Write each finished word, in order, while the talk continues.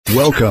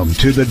Welcome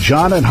to the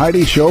John and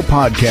Heidi Show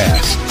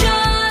podcast.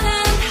 John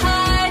and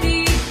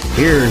Heidi.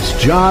 Here's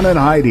John and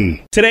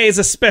Heidi. Today is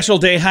a special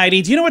day,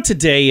 Heidi. Do you know what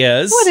today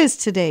is? What is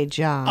today,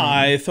 John?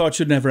 I thought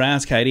you'd never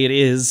ask, Heidi. It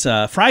is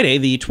Friday,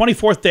 the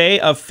 24th day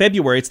of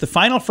February. It's the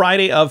final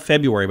Friday of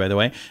February, by the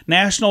way.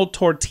 National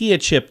Tortilla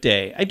Chip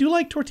Day. I do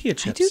like tortilla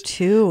chips. I do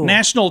too.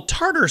 National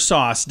Tartar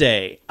Sauce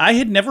Day. I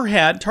had never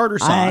had tartar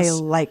sauce. I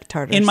like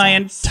tartar sauce. In my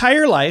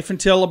entire life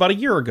until about a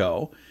year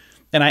ago.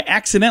 And I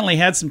accidentally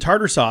had some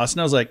tartar sauce,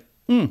 and I was like,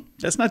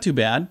 that's not too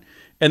bad.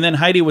 And then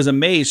Heidi was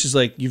amazed. She's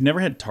like, you've never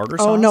had tartar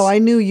sauce? Oh, no, I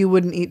knew you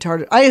wouldn't eat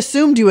tartar. I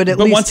assumed you had at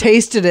least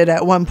tasted it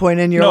at one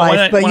point in your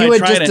life, but you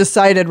had just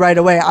decided right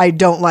away, I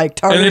don't like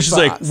tartar sauce. And then she's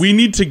like, we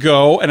need to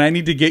go, and I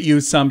need to get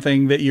you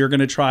something that you're going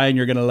to try and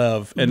you're going to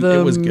love. And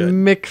it was good.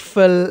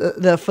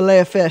 The filet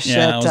of fish.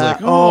 Yeah, I was like,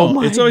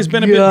 it's always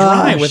been a bit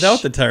dry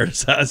without the tartar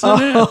sauce.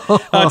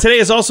 Today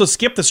is also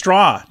Skip the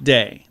Straw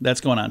Day. That's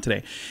going on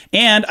today.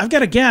 And I've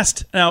got a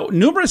guest. Now,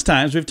 numerous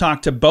times we've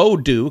talked to Bo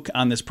Duke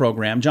on this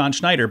program, John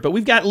Schneider, but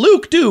we've got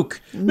Luke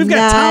Duke. We've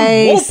got Tom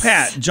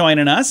Wopat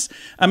joining us.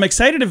 I'm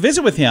excited to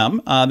visit with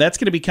him. That's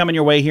going to be coming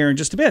your way here in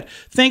just a bit.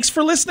 Thanks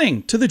for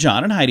listening to the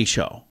John and Heidi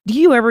Show. Do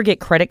you ever get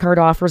credit card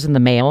offers in the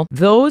mail?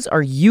 Those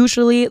are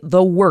usually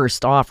the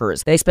worst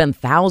offers. They spend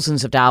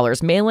thousands of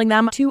dollars mailing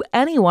them to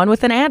anyone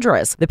with an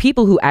address. The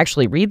people who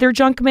actually read their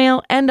junk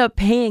mail end up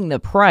paying the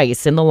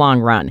price in the long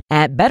run.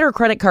 At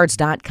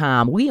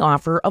bettercreditcards.com, we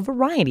offer a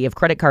variety of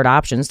credit card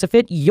options to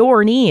fit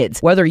your needs.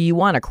 Whether you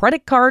want a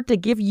credit card to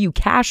give you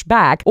cash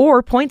back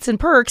or points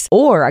and perks,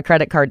 or a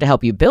credit card to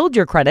help you build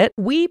your credit,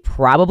 we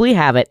probably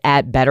have it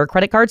at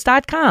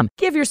bettercreditcards.com.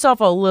 Give yourself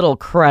a little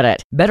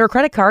credit.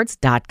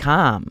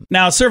 bettercreditcards.com.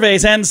 Now,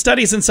 surveys and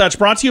studies and such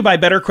brought to you by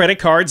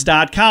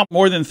bettercreditcards.com.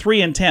 More than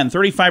 3 in 10,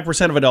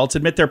 35% of adults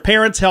admit their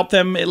parents helped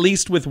them at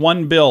least with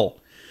one bill.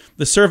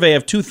 The survey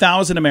of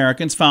 2,000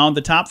 Americans found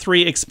the top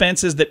 3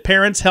 expenses that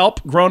parents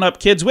help grown-up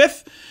kids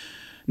with.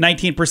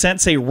 19%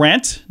 say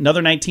rent,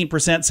 another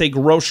 19% say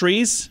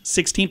groceries,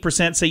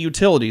 16% say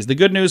utilities. The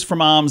good news for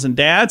moms and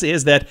dads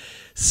is that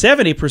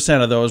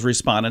 70% of those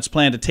respondents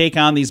plan to take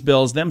on these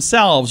bills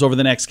themselves over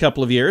the next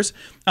couple of years.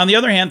 On the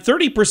other hand,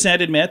 30%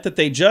 admit that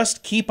they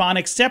just keep on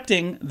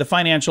accepting the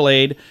financial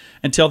aid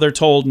until they're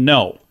told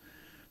no.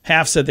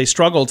 Half said they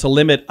struggle to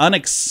limit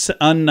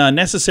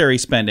unnecessary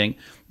spending.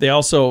 They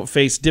also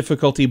face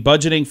difficulty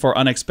budgeting for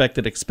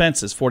unexpected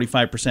expenses,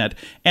 45%,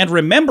 and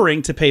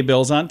remembering to pay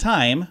bills on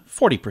time,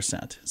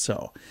 40%.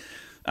 So,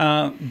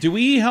 do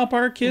we help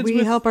our kids?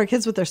 We help our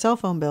kids with their cell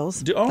phone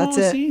bills. That's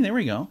it. See, there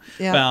we go.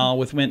 Yeah. Well,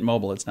 with Mint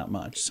Mobile, it's not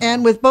much. So.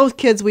 And with both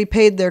kids, we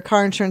paid their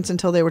car insurance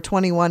until they were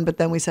 21, but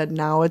then we said,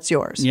 now it's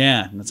yours.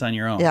 Yeah, that's on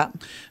your own. Yeah.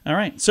 All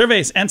right.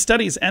 Surveys and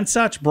studies and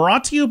such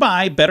brought to you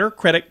by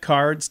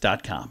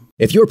bettercreditcards.com.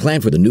 If your plan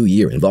for the new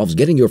year involves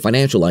getting your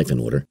financial life in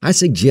order, I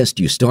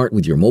suggest you start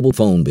with your mobile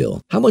phone bill.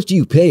 How much do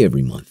you pay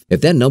every month? If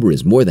that number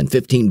is more than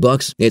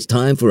 $15, it's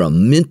time for a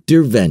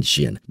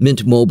Mintervention.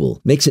 Mint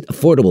Mobile makes it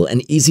affordable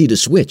and easy to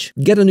switch.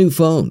 Get a new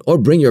phone or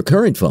bring your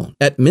current phone.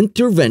 At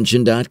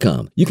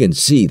Mintervention.com, you can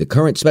see the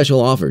current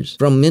special offers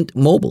from Mint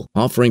Mobile,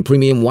 offering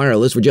premium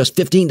wireless for just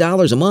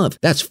 $15 a month.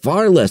 That's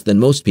far less than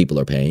most people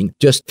are paying,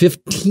 just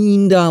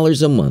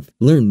 $15 a month.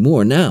 Learn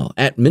more now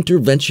at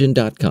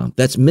Mintervention.com.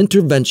 That's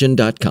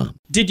Mintervention.com.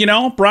 Did you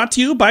know? Brought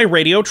to you by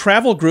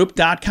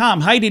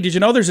RadioTravelGroup.com. Heidi, did you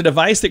know there's a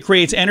device that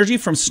creates energy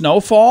from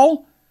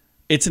snowfall?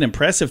 It's an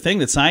impressive thing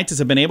that scientists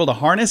have been able to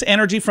harness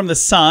energy from the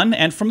sun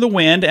and from the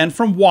wind and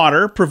from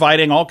water,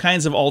 providing all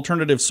kinds of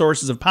alternative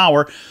sources of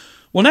power.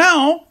 Well,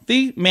 now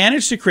they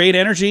managed to create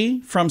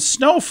energy from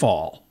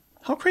snowfall.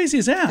 How crazy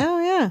is that? Oh,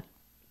 yeah.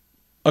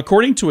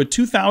 According to a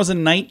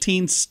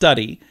 2019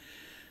 study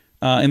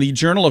in the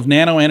Journal of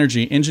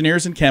Nanoenergy,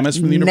 engineers and chemists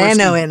from the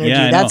University...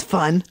 Nanoenergy, that's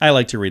fun. I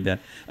like to read that.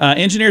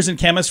 Engineers and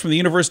chemists from the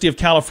University of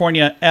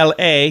California,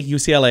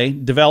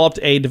 UCLA, developed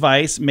a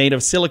device made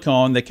of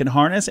silicone that can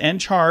harness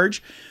and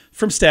charge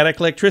from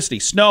static electricity.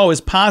 Snow is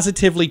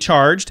positively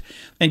charged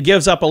and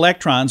gives up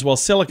electrons, while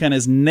silicon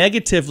is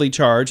negatively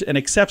charged and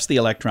accepts the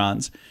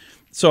electrons.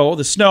 So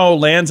the snow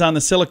lands on the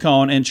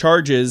silicone and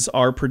charges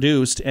are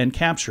produced and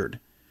captured.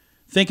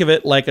 Think of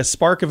it like a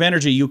spark of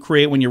energy you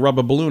create when you rub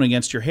a balloon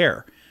against your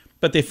hair.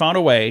 But they found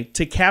a way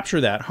to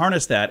capture that,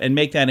 harness that, and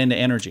make that into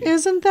energy.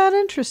 Isn't that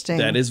interesting?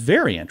 That is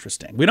very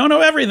interesting. We don't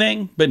know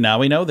everything, but now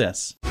we know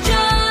this. John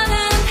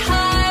and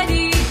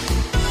Heidi.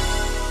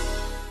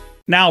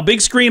 Now,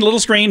 big screen, little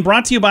screen,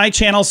 brought to you by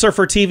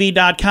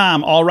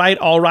ChannelSurferTV.com. All right.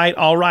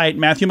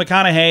 Matthew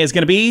McConaughey is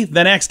going to be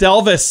the next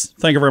Elvis.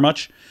 Thank you very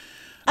much.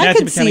 I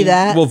could see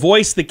that. Will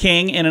voice the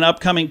king in an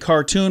upcoming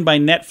cartoon by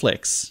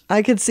Netflix.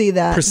 I could see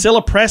that.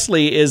 Priscilla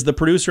Presley is the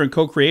producer and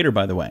co-creator,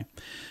 by the way.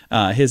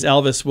 His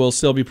Elvis will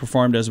still be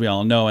performed as we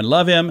all know and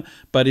love him,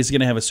 but he's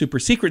going to have a super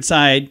secret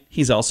side.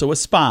 He's also a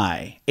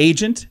spy.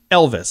 Agent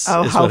Elvis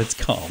is what it's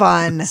called.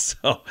 Fun.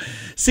 So,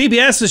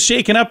 CBS is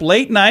shaking up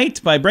late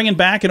night by bringing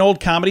back an old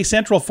Comedy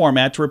Central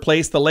format to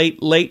replace the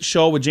Late Late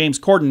Show with James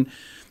Corden,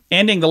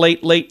 ending the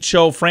Late Late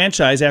Show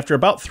franchise after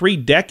about 3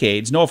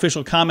 decades. No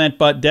official comment,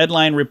 but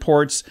Deadline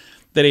reports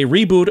that a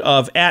reboot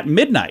of At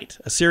Midnight,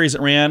 a series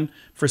that ran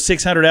for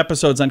 600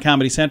 episodes on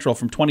Comedy Central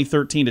from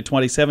 2013 to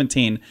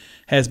 2017,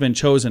 has been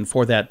chosen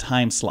for that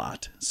time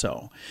slot.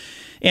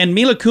 And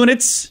Mila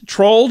Kunis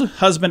trolled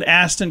husband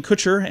Ashton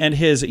Kutcher and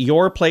his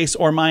Your Place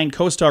or Mine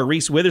co-star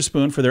Reese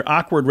Witherspoon for their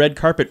awkward red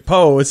carpet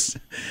pose.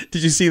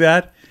 Did you see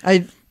that?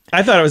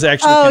 I thought it was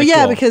actually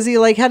cool. Because he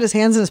had his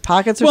hands in his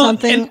pockets or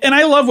something. And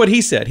I love what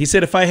he said. He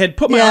said, if I had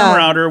put my arm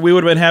around her, we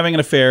would have been having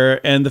an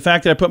affair. And the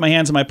fact that I put my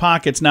hands in my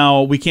pockets,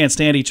 now we can't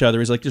stand each other.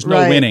 He's like, there's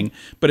no winning.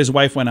 But his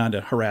wife went on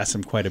to harass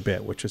him quite a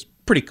bit, which was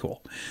pretty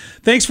cool.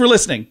 Thanks for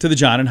listening to The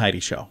John and Heidi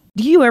Show.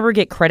 Do you ever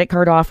get credit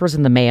card offers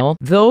in the mail?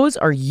 Those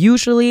are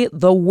usually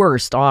the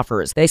worst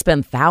offers. They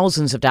spend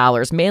thousands of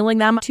dollars mailing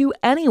them to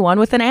anyone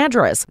with an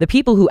address. The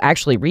people who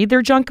actually read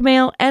their junk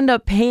mail end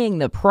up paying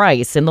the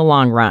price in the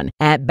long run.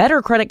 At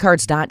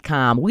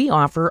bettercreditcards.com, we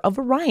offer a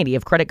variety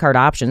of credit card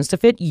options to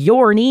fit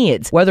your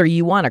needs. Whether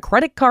you want a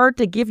credit card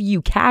to give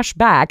you cash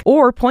back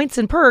or points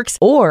and perks,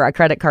 or a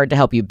credit card to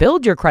help you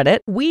build your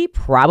credit, we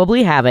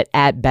probably have it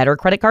at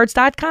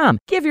bettercreditcards.com.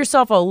 Give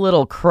yourself a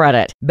little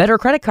credit.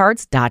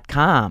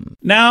 bettercreditcards.com.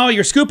 Now,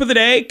 your scoop of the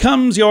day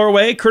comes your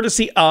way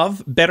courtesy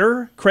of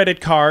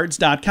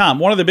bettercreditcards.com.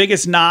 One of the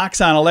biggest knocks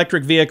on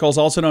electric vehicles,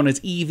 also known as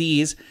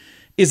EVs,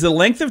 is the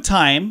length of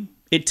time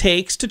it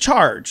takes to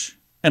charge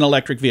an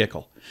electric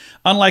vehicle.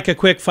 Unlike a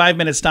quick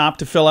 5-minute stop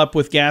to fill up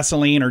with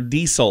gasoline or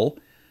diesel,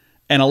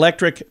 an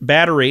electric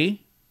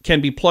battery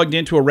can be plugged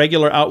into a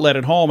regular outlet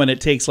at home, and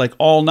it takes like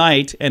all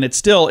night, and it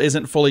still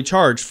isn't fully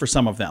charged for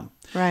some of them.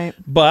 Right.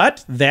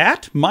 But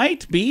that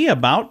might be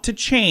about to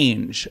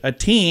change. A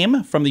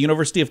team from the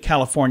University of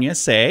California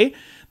say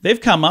they've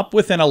come up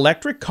with an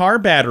electric car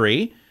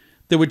battery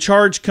that would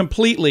charge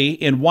completely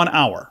in 1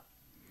 hour.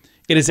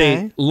 It is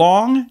a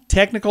long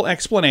technical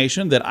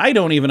explanation that I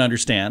don't even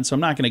understand, so I'm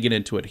not going to get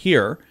into it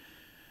here.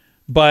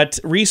 But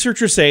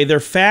researchers say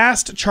their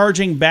fast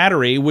charging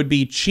battery would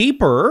be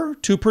cheaper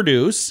to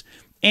produce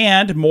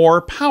and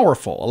more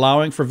powerful,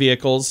 allowing for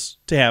vehicles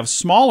to have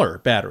smaller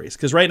batteries.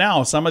 Because right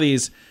now, some of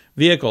these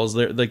vehicles,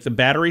 like the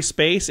battery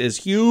space is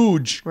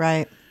huge.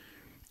 Right.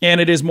 And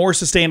it is more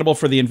sustainable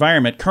for the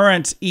environment.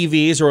 Current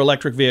EVs or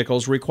electric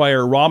vehicles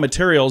require raw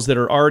materials that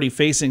are already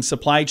facing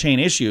supply chain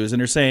issues, and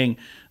they're saying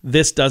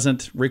this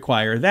doesn't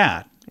require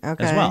that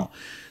as well.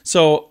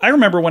 So I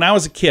remember when I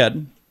was a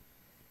kid,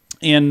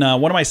 in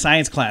one of my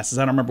science classes,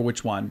 I don't remember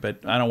which one, but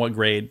I don't know what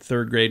grade,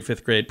 3rd grade,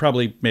 5th grade,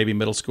 probably maybe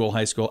middle school,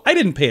 high school. I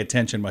didn't pay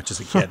attention much as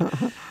a kid.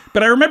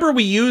 But I remember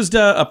we used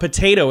a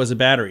potato as a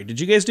battery. Did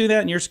you guys do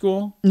that in your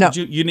school? No.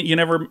 Did you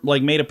never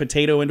made a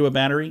potato into a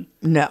battery?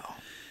 No.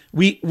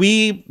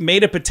 We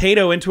made a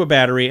potato into a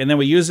battery, and then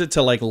we used it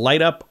to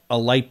light up a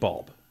light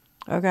bulb.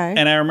 Okay.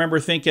 And I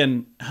remember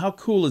thinking, how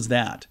cool is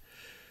that?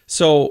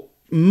 So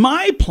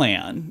my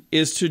plan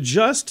is to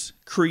just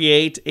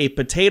create a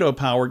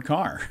potato-powered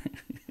car.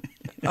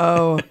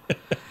 Oh,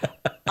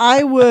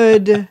 I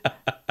would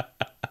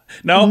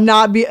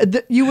not be.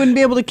 You wouldn't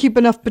be able to keep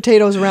enough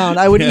potatoes around.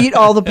 I would eat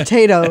all the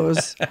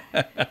potatoes.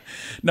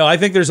 No, I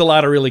think there's a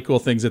lot of really cool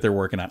things that they're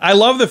working on. I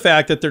love the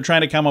fact that they're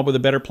trying to come up with a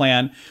better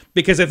plan,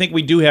 because I think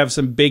we do have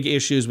some big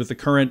issues with the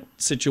current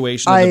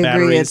situation of the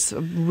batteries. I agree. It's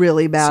a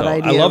really bad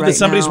idea. I love that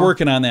somebody's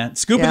working on that.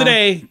 Scoop of the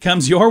day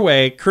comes your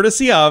way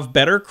courtesy of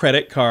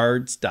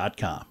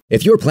bettercreditcards.com.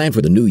 If your plan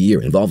for the new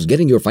year involves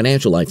getting your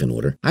financial life in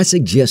order, I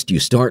suggest you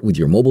start with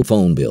your mobile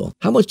phone bill.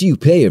 How much do you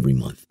pay every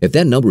month? If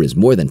that number is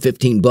more than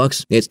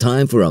 $15, it's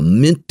time for a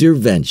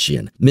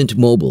Mintervention. Mint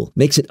Mobile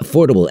makes it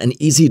affordable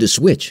and easy to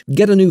switch.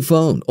 Get a new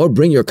phone or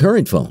bring your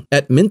current phone.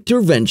 At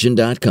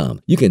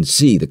Mintervention.com, you can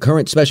see the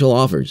current special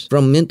offers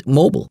from Mint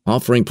Mobile,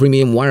 offering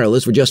premium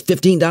wireless for just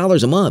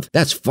 $15 a month.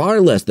 That's far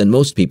less than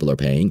most people are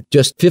paying,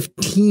 just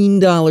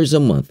 $15 a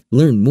month.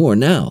 Learn more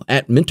now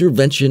at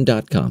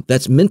Mintervention.com.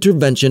 That's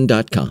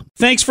Mintervention.com.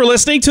 Thanks for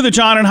listening to the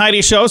John and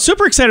Heidi Show.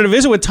 Super excited to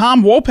visit with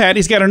Tom Wopat.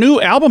 He's got a new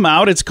album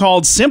out. It's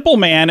called Simple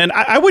Man. And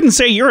I wouldn't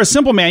say you're a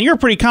simple man. You're a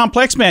pretty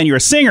complex man. You're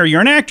a singer.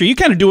 You're an actor. You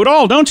kind of do it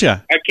all, don't you?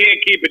 I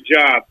can't keep a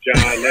job,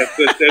 John. That's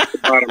the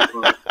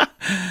bottom line.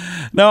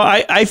 No,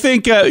 I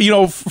think,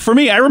 for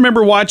me, I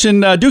remember watching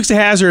Dukes of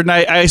Hazzard, and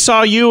I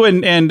saw you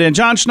and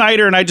John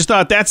Schneider, and I just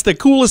thought that's the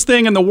coolest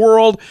thing in the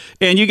world.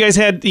 And you guys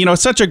had,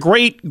 such a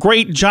great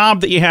job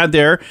that you had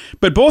there.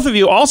 But both of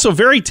you also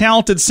very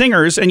talented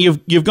singers, and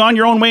you've gone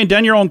your own way and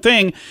done your own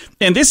thing.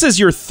 And this is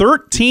your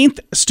 13th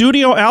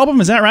studio album,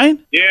 is that right?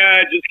 Yeah,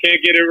 I just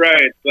can't get it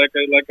right. Like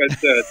I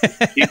said,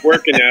 keep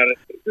working at it.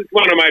 This is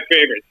one of my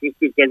favorites. This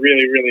is a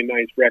really, really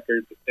nice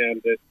record,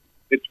 and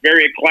it's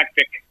very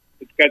eclectic.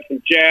 It's got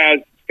some jazz,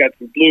 it's got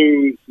some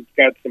blues, it's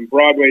got some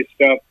Broadway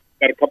stuff.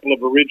 Got a couple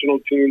of original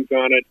tunes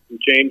on it, some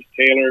James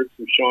Taylor,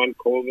 some Sean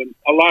Colvin.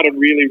 A lot of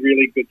really,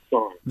 really good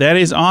songs. That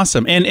is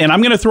awesome. And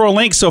I'm going to throw a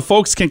link so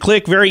folks can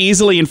click very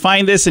easily and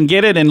find this and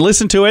get it and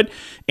listen to it.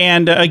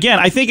 And again,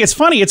 I think it's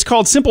funny. It's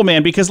called Simple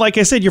Man because, like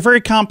I said, you're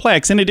very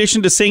complex. In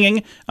addition to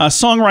singing,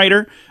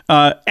 songwriter,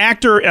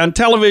 actor on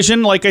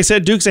television, like I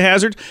said, Dukes of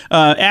Hazzard,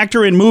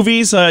 actor in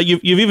movies.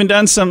 You've even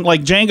done some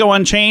like Django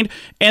Unchained,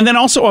 and then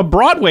also a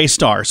Broadway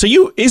star.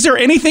 So is there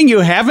anything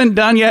you haven't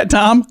done yet,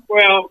 Tom?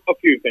 Well, a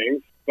few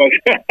things, but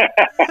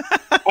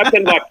I've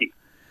been lucky.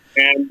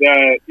 And,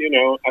 I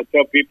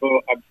tell people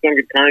I've sung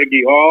at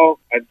Carnegie Hall,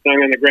 I've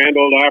sung in the Grand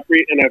Ole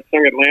Opry, and I've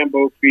sung at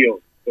Lambeau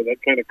Field. So that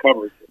kind of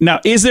covers it. Now,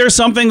 is there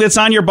something that's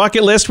on your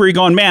bucket list where you're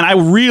going, man, I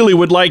really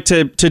would like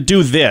to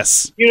do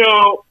this?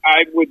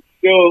 I would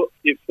still,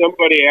 if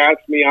somebody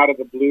asked me out of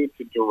the blue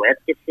to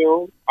direct a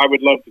film, I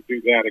would love to do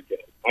that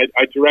again.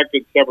 I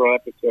directed several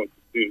episodes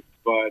of Dukes,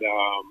 but,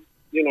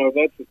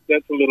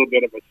 that's a little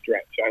bit of a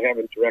stretch. I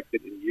haven't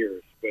directed in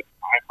years, but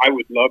I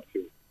would love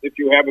to. If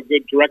you have a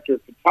good director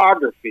of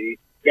photography,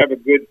 you have a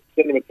good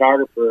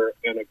cinematographer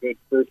and a good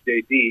first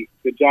AD,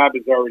 the job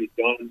is already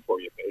done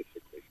for you,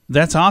 basically.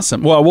 That's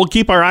awesome. Well, we'll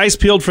keep our eyes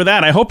peeled for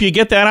that. I hope you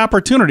get that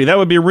opportunity. That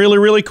would be really,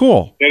 really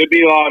cool. It'd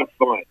be a lot of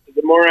fun.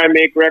 The more I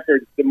make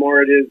records, the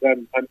more it is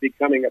I'm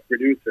becoming a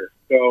producer.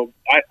 So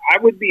I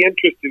would be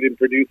interested in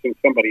producing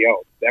somebody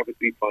else. That would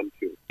be fun,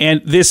 too.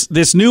 And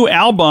this new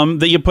album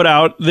that you put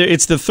out,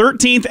 it's the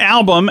 13th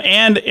album,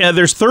 and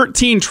there's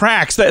 13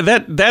 tracks.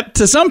 That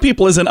to some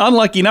people is an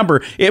unlucky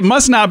number. It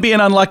must not be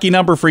an unlucky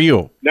number for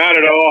you. Not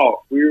at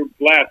all. We were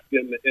blessed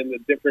in the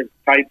different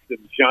types of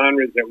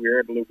genres that we were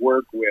able to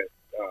work with.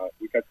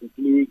 We got some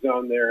blues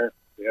on there.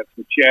 We have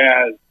some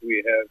jazz.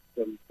 We have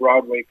some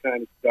Broadway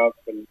kind of stuff,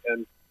 and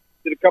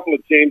did a couple of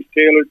James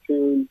Taylor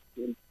tunes.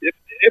 And it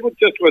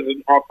just was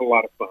an awful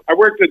lot of fun. I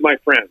worked with my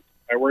friends.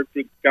 I worked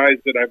with guys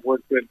that I've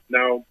worked with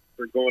now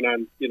for going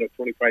on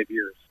 25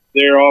 years.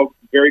 They're all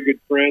very good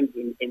friends,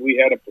 and we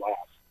had a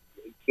blast.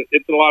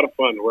 It's a lot of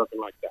fun working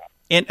like that.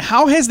 And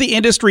how has the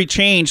industry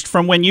changed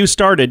from when you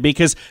started?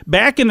 Because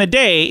back in the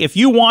day, if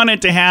you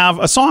wanted to have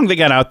a song that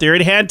got out there,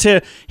 it had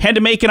to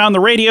make it on the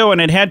radio,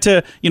 and it had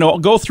to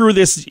go through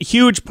this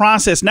huge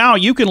process. Now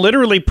you can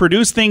literally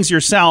produce things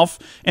yourself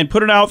and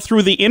put it out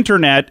through the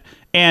internet.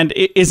 And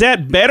is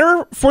that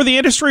better for the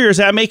industry, or does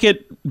that make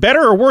it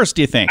better or worse,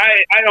 do you think?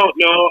 I don't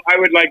know. I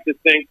would like to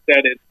think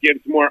that it gives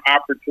more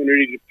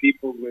opportunity to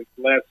people with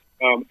less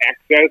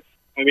access.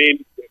 I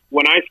mean,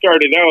 when I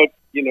started out,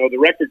 the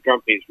record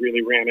companies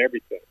really ran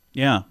everything.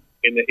 Yeah.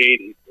 In the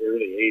 80s,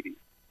 early 80s.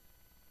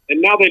 And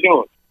now they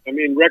don't. I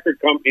mean, record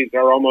companies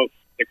are almost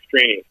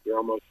extraneous. They're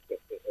almost,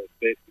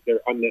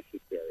 they're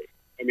unnecessary.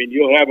 I mean,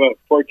 you'll have a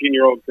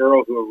 14-year-old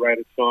girl who will write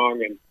a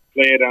song and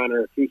play it on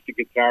her acoustic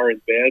guitar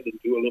in bed and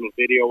do a little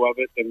video of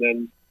it, and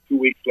then 2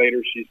 weeks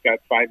later she's got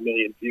 5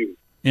 million views.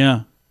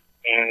 Yeah.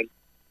 And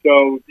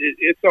so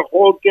it's a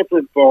whole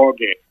different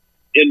ballgame.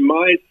 In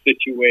my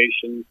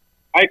situation,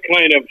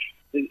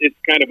 it's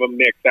kind of a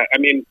mix. I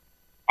mean,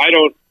 I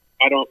don't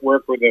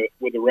work with a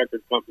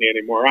record company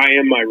anymore. I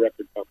am my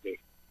record company,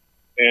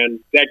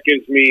 and that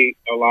gives me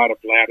a lot of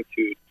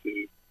latitude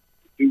to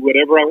do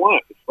whatever I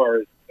want as far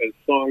as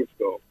songs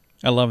go.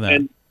 I love that.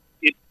 And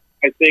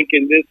I think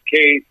in this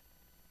case,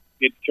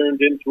 it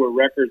turned into a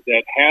record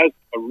that has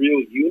a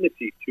real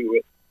unity to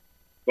it,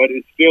 but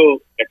is still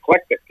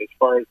eclectic as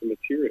far as the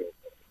material goes.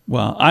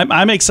 Well,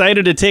 I'm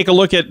excited to take a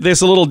look at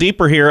this a little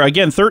deeper here.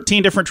 Again,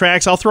 13 different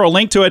tracks. I'll throw a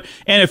link to it.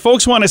 And if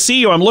folks want to see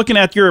you, I'm looking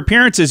at your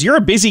appearances. You're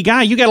a busy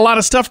guy. You got a lot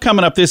of stuff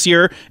coming up this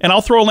year, and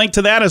I'll throw a link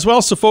to that as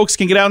well so folks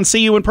can get out and see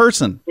you in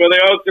person. Well, they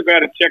also got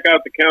to check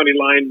out the County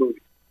Line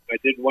movie. I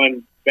did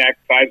one back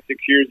 5-6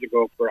 years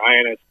ago for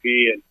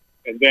INSP,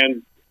 and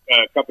then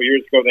a couple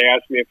years ago they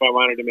asked me if I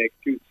wanted to make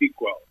 2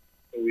 sequels.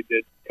 So we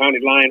did County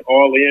Line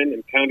All In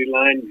and County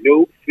Line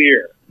No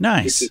Fear.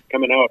 Nice. Which is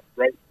coming out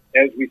right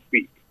as we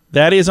speak.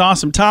 That is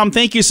awesome. Tom,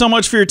 thank you so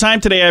much for your time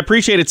today. I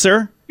appreciate it,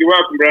 sir. You're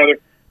welcome, brother.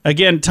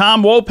 Again,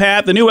 Tom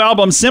Wopat, the new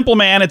album, Simple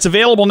Man. It's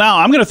available now.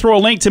 I'm going to throw a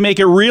link to make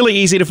it really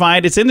easy to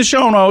find. It's in the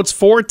show notes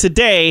for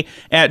today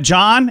at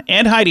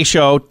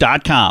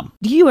johnandheidishow.com.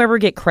 Do you ever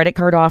get credit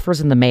card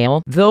offers in the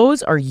mail?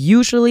 Those are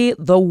usually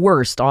the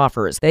worst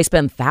offers. They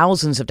spend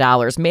thousands of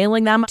dollars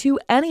mailing them to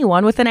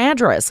anyone with an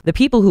address. The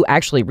people who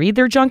actually read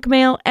their junk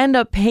mail end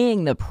up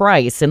paying the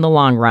price in the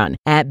long run.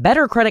 At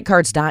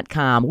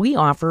bettercreditcards.com, we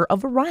offer a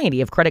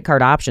variety of credit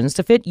card options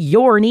to fit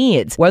your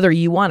needs. Whether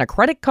you want a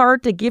credit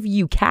card to give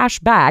you cash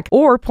back,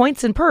 or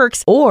points and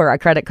perks, or a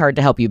credit card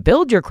to help you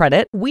build your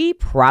credit, we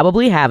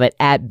probably have it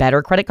at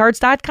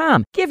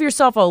bettercreditcards.com. Give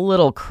yourself a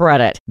little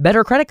credit.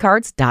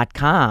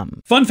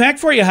 bettercreditcards.com. Fun fact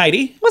for you,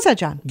 Heidi. What's that,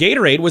 John?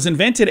 Gatorade was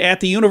invented at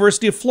the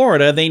University of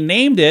Florida. They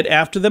named it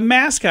after the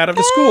mascot of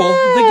the school,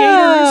 the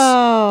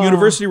Gators.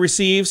 University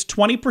receives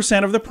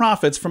 20% of the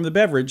profits from the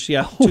beverage,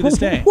 to this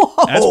day.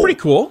 Whoa. That's pretty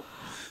cool.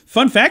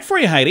 Fun fact for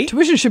you, Heidi.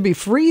 Tuition should be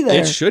free there.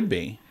 It should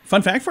be.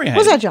 Fun fact for you, Heidi.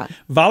 What's that, John?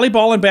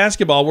 Volleyball and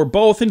basketball were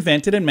both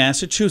invented in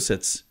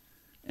Massachusetts.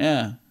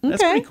 Yeah,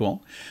 that's Okay. pretty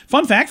cool.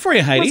 Fun fact for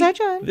you, Heidi. What's that,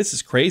 John? This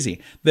is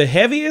crazy. The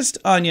heaviest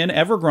onion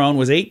ever grown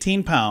was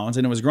 18 pounds,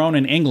 and it was grown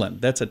in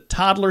England. That's a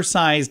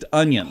toddler-sized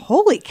onion.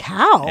 Holy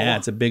cow. Yeah,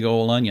 it's a big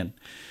old onion.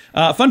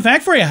 Fun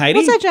fact for you, Heidi.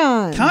 What's that,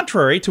 John?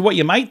 Contrary to what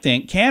you might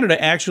think,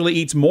 Canada actually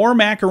eats more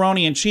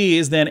macaroni and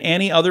cheese than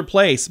any other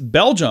place.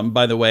 Belgium,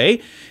 by the way,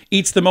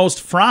 eats the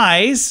most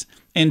fries,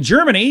 and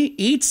Germany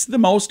eats the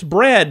most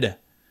bread.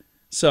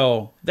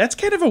 So that's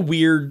kind of a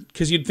weird,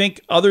 because you'd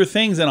think other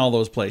things in all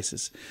those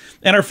places.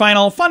 And our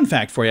final fun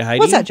fact for you, Heidi.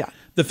 What's that, John?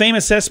 The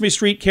famous Sesame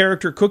Street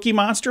character Cookie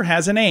Monster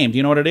has a name. Do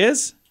you know what it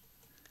is?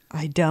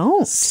 I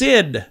don't.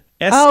 Sid.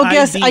 S-I-D. Oh,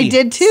 yes, I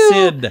did too.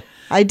 Sid.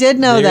 I did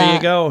know that. There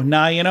you go.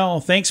 Now you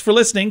know. Thanks for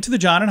listening to the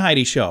John and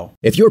Heidi Show.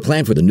 If your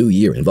plan for the new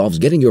year involves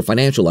getting your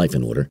financial life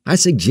in order, I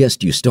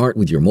suggest you start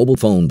with your mobile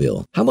phone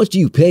bill. How much do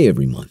you pay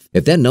every month?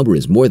 If that number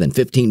is more than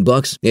 15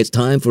 bucks, it's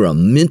time for a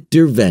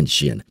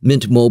Mintervention.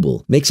 Mint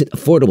Mobile makes it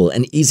affordable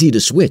and easy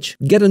to switch.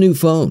 Get a new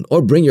phone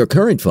or bring your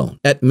current phone.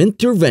 At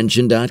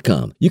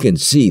Mintervention.com, you can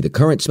see the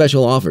current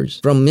special offers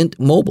from Mint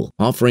Mobile,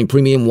 offering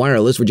premium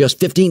wireless for just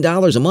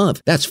 $15 a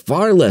month. That's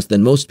far less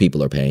than most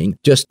people are paying,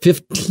 just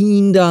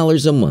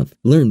 $15 a month.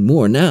 Learn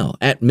more now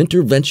at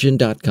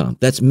Mintervention.com.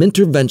 That's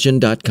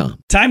Mintervention.com.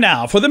 Time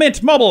now for the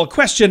Mint Mobile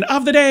question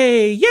of the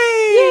day.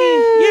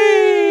 Yay!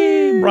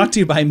 Yay! Brought to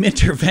you by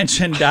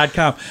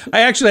Mintervention.com.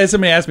 I actually had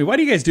somebody ask me, why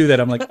do you guys do that?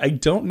 I'm like, I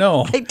don't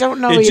know. I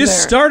don't know It either.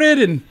 just started,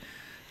 and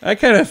I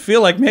kind of feel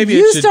like maybe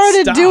You it should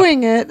started stop.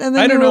 doing it, and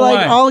I then don't you were know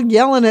like why. all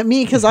yelling at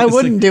me because I It's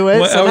wouldn't like, do it.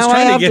 well, So now I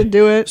have to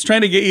do I it. was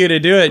trying to get you to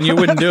do it, and you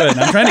wouldn't do it. And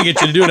I'm trying to get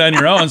you to do it on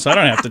your own, so I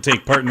don't have to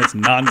take part in this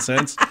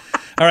nonsense.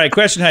 All right,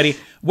 question, Heidi.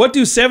 What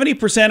do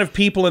 70% of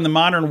people in the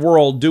modern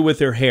world do with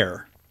their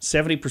hair?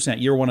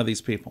 70%. You're one of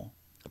these people.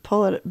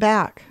 Pull it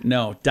back.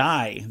 No,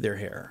 dye their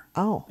hair.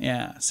 Oh.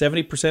 Yeah,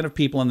 70% of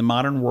people in the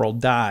modern world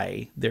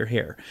dye their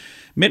hair.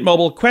 Mint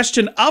Mobile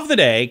question of the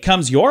day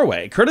comes your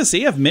way,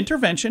 courtesy of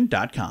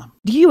Mintervention.com.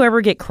 Do you ever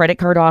get credit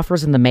card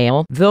offers in the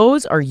mail?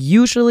 Those are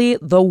usually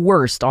the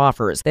worst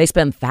offers. They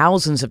spend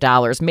thousands of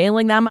dollars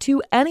mailing them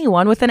to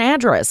anyone with an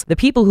address. The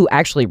people who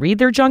actually read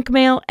their junk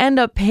mail end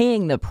up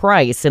paying the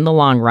price in the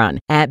long run.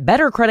 At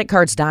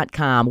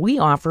bettercreditcards.com, we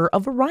offer a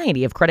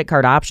variety of credit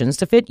card options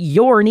to fit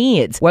your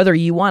needs. Whether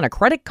you want a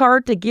credit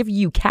card to give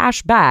you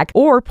cash back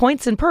or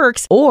points and perks,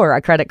 or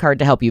a credit card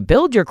to help you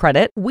build your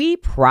credit, we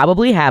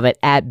probably have it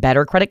at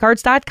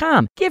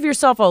bettercreditcards.com. Give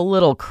yourself a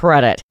little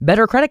credit.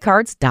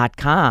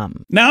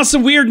 bettercreditcards.com. Now,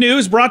 some weird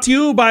news brought to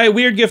you by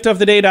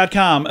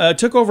WeirdGiftOfTheDay.com. It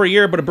took over a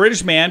year, but a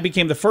British man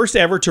became the first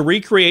ever to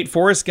recreate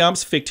Forrest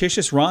Gump's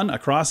fictitious run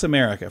across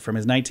America from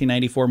his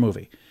 1994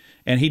 movie.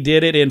 And he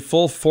did it in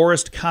full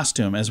Forrest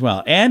costume as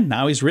well. And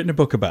now he's written a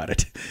book about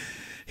it.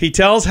 He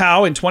tells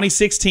how in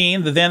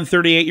 2016, the then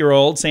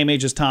 38-year-old, same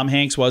age as Tom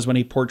Hanks was when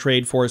he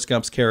portrayed Forrest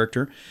Gump's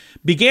character,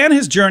 began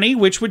his journey,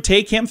 which would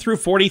take him through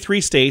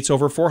 43 states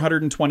over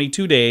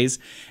 422 days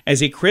as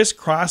he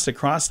crisscrossed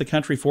across the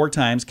country 4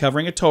 times,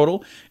 covering a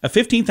total of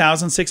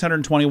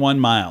 15,621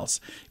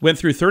 miles. He went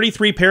through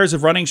 33 pairs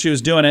of running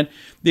shoes doing it.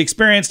 The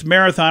experienced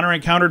marathoner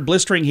encountered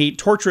blistering heat,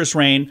 torturous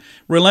rain,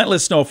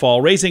 relentless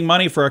snowfall, raising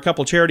money for a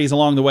couple charities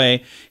along the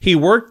way. He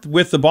worked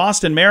with the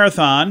Boston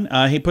Marathon.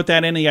 He put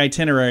that in the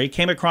itinerary,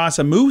 came across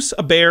a moose,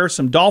 a bear,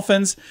 some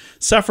dolphins,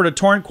 suffered a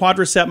torn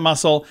quadricep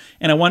muscle,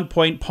 and at one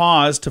point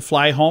paused to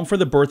fly home for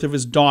the birth of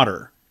his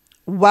daughter.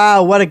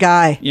 Wow, what a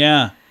guy.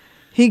 Yeah.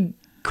 He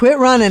quit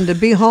running to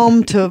be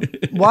home to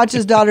watch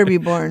his daughter be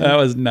born. That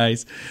was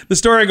nice. The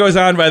story goes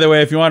on, by the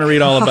way, if you want to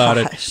read all about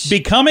it.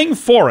 Becoming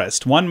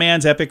Forrest, one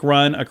man's epic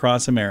run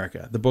across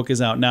America. The book is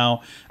out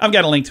now. I've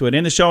got a link to it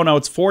in the show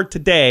notes for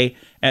today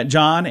at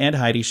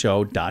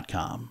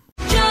johnandheidishow.com.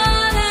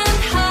 John and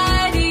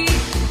Heidi.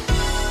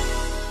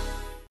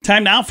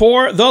 Time now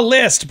for The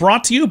List,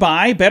 brought to you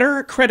by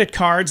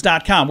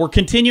BetterCreditCards.com. We're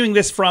continuing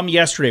this from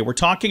yesterday. We're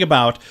talking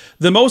about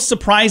the most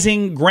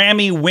surprising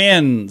Grammy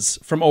wins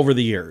from over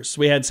the years.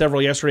 We had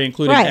several yesterday,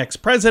 including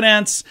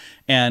ex-presidents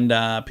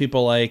and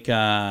people like,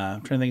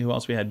 I'm trying to think who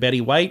else we had. Betty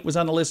White was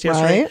on the list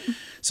yesterday. Right.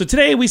 So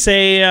today we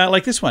say,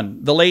 like this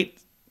one, the late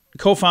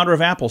co-founder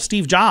of Apple,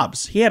 Steve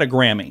Jobs. He had a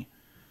Grammy.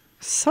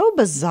 So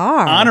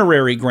bizarre.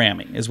 Honorary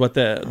Grammy is what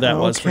that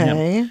was for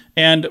him.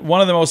 And one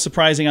of the most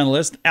surprising on the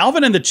list,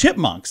 Alvin and the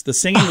Chipmunks, the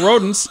singing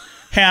rodents,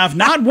 have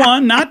not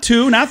 1, not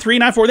 2, not 3,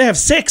 not 4. They have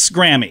 6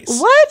 Grammys.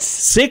 What?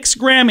 6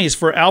 Grammys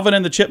for Alvin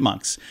and the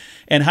Chipmunks.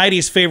 And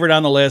Heidi's favorite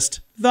on the list,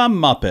 the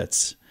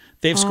Muppets.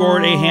 They've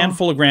scored a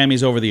handful of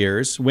Grammys over the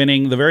years,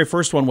 winning the very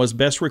first one was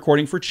Best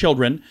Recording for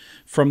Children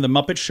from The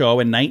Muppet Show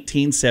in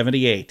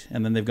 1978.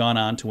 And then they've gone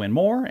on to win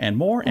more and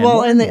more and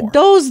more. Well, and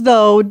those,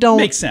 though, don't...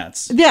 Makes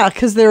sense. Yeah,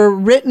 because they're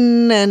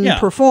written and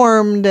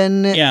performed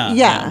and...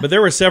 Yeah. But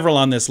there were several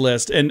on this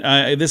list. And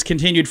this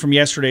continued from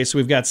yesterday, so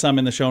we've got some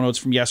in the show notes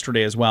from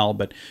yesterday as well.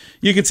 But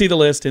you can see the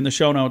list in the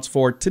show notes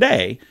for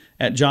today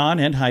at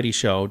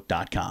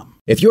johnandheidishow.com.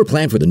 If your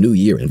plan for the new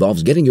year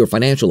involves getting your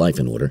financial life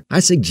in order,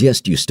 I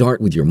suggest you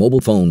start with your mobile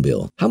phone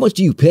bill. How much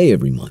do you pay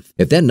every month?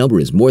 If that number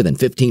is more than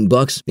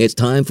 $15, it's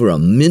time for a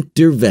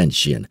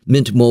Mintervention.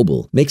 Mint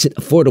Mobile makes it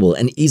affordable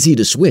and easy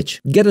to switch.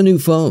 Get a new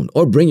phone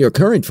or bring your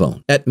current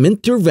phone. At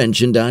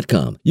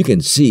Mintervention.com, you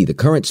can see the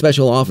current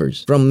special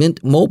offers from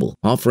Mint Mobile,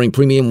 offering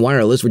premium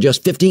wireless for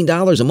just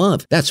 $15 a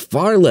month. That's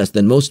far less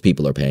than most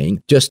people are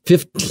paying. Just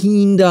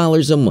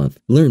 $15 a month.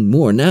 Learn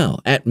more now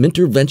at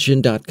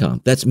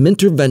Mintervention.com. That's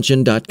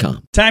Mintervention.com.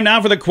 Time now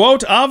for the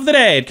quote of the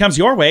day. It comes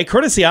your way,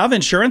 courtesy of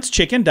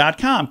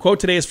InsuranceChicken.com. Quote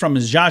today is from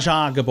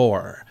Zsa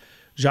Gabor.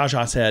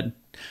 Zsa said,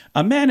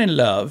 "A man in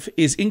love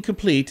is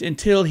incomplete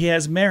until he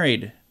has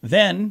married.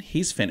 Then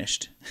he's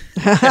finished."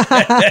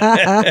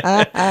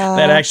 That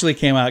actually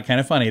came out kind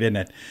of funny, didn't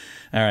it?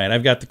 All right,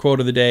 I've got the quote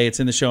of the day. It's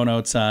in the show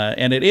notes,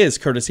 and it is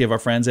courtesy of our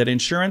friends at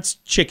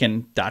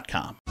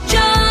InsuranceChicken.com.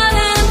 John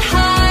and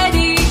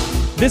Heidi.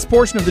 This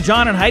portion of the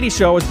John and Heidi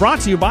Show is brought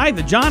to you by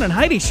the John and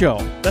Heidi Show.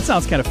 That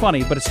sounds kind of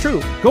funny, but it's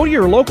true. Go to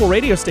your local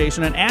radio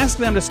station and ask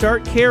them to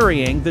start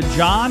carrying the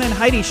John and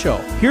Heidi Show.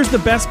 Here's the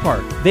best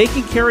part. They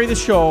can carry the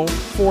show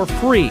for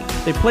free.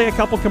 They play a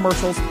couple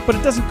commercials, but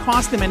it doesn't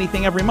cost them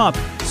anything every month.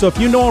 So if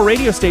you know a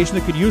radio station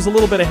that could use a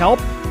little bit of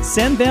help,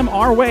 send them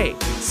our way.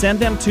 Send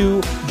them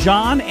to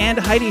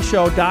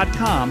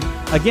johnandheidishow.com.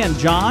 Again,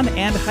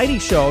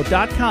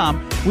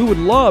 johnandheidishow.com. We would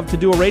love to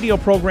do a radio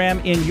program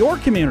in your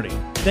community.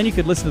 Then you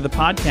could listen to the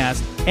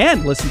podcast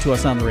and listen to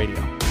us on the radio.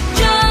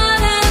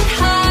 John and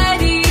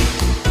Heidi.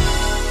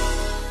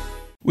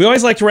 We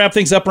always like to wrap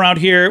things up around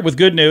here with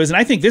good news, and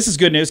I think this is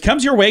good news.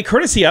 Comes your way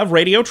courtesy of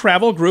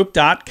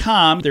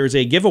radiotravelgroup.com. There's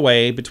a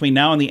giveaway between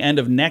now and the end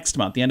of next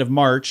month, the end of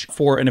March,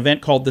 for an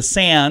event called The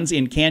Sands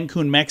in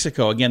Cancun,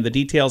 Mexico. Again, the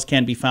details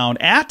can be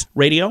found at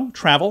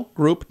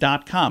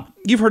radiotravelgroup.com.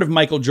 You've heard of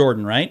Michael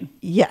Jordan, right?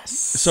 Yes.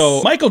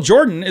 So Michael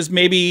Jordan is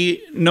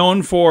maybe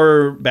known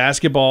for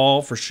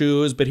basketball, for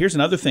shoes, but here's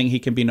another thing he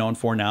can be known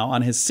for now.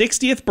 On his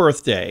 60th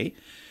birthday,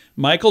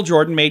 Michael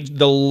Jordan made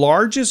the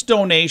largest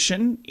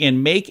donation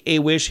in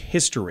Make-A-Wish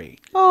history.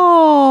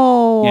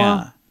 Oh.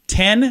 Yeah.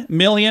 $10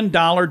 million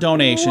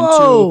donation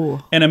Whoa.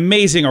 to an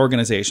amazing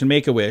organization,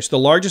 Make-A-Wish, the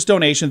largest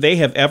donation they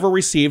have ever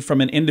received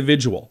from an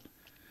individual.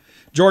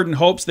 Jordan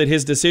hopes that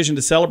his decision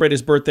to celebrate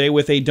his birthday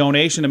with a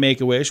donation to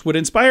Make-A-Wish would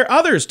inspire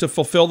others to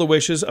fulfill the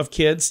wishes of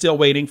kids still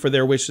waiting for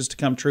their wishes to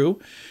come true.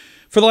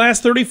 For the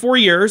last 34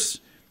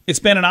 years, it's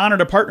been an honor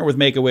to partner with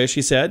Make-A-Wish,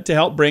 he said, to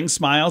help bring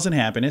smiles and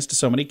happiness to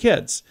so many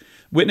kids.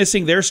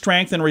 Witnessing their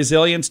strength and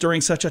resilience during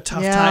such a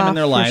tough time in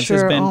their lives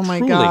has been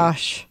truly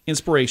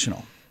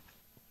inspirational.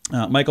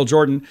 Michael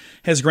Jordan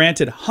has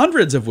granted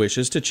hundreds of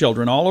wishes to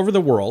children all over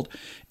the world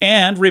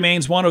and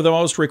remains one of the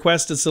most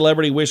requested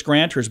celebrity wish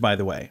granters, by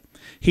the way.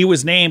 He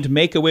was named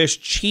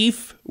Make-A-Wish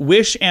Chief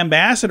Wish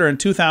Ambassador in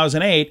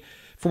 2008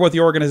 for what the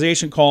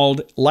organization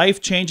called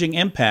life-changing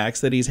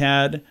impacts that he's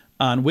had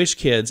on wish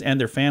kids and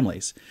their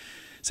families.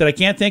 Said, "I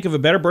can't think of a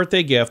better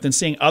birthday gift than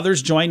seeing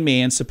others join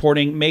me in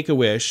supporting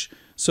Make-A-Wish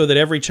so that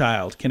every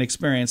child can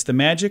experience the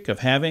magic of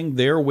having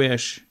their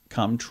wish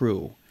come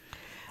true."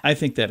 I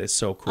think that is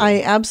so cool.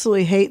 I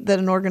absolutely hate that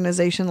an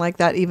organization like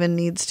that even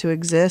needs to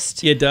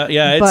exist. It does.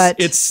 Yeah,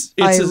 it's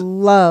I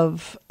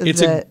love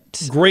it's a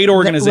great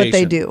organization. What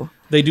they do.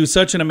 They do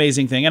such an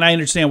amazing thing, and I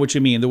understand what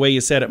you mean. The way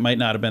you said it might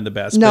not have been the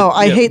best. No, but,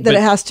 I hate that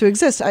it has to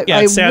exist. I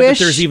it's sad wish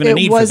that there's even a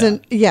need for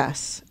that.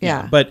 Yes,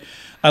 yeah. But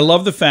I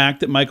love the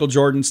fact that Michael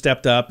Jordan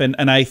stepped up, and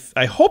I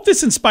hope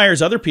this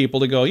inspires other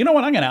people to go, you know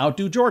what, I'm going to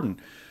outdo Jordan.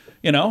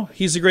 You know,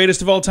 he's the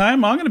greatest of all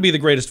time. I'm going to be the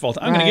greatest of all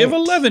time. I'm going to give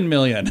 $11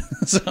 million.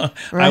 So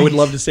I would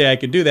love to say I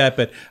could do that,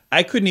 but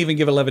I couldn't even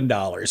give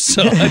 $11.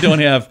 So I don't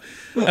have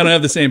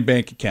the same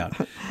bank account.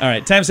 All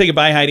right, time to say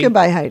goodbye, Heidi.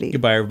 Goodbye, Heidi.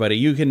 Goodbye, everybody.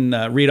 You can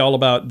read all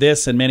about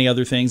this and many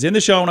other things in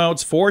the show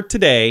notes for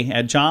today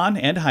at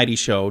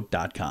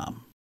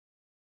johnandheidishow.com.